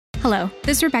Hello,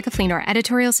 this is Rebecca Fleenor,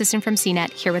 editorial assistant from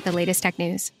CNET, here with the latest tech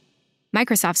news.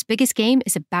 Microsoft's biggest game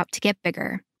is about to get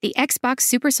bigger. The Xbox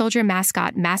Super Soldier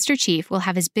mascot Master Chief will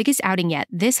have his biggest outing yet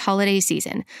this holiday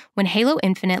season when Halo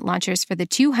Infinite launches for the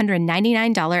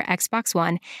 $299 Xbox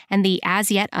One and the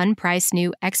as-yet unpriced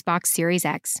new Xbox Series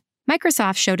X.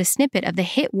 Microsoft showed a snippet of the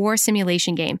hit war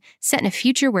simulation game set in a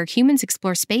future where humans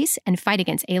explore space and fight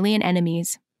against alien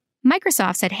enemies.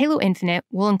 Microsoft said Halo Infinite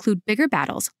will include bigger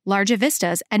battles, larger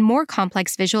vistas, and more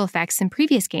complex visual effects than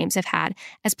previous games have had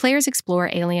as players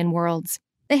explore alien worlds.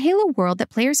 The Halo world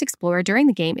that players explore during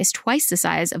the game is twice the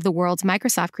size of the worlds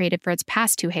Microsoft created for its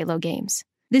past two Halo games.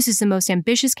 "This is the most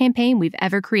ambitious campaign we've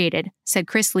ever created," said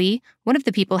Chris Lee, one of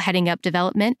the people heading up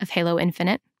development of Halo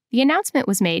Infinite. The announcement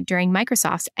was made during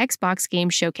Microsoft's Xbox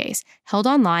Game Showcase, held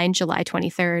online July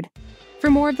 23rd. For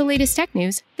more of the latest tech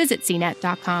news, visit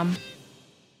cnet.com.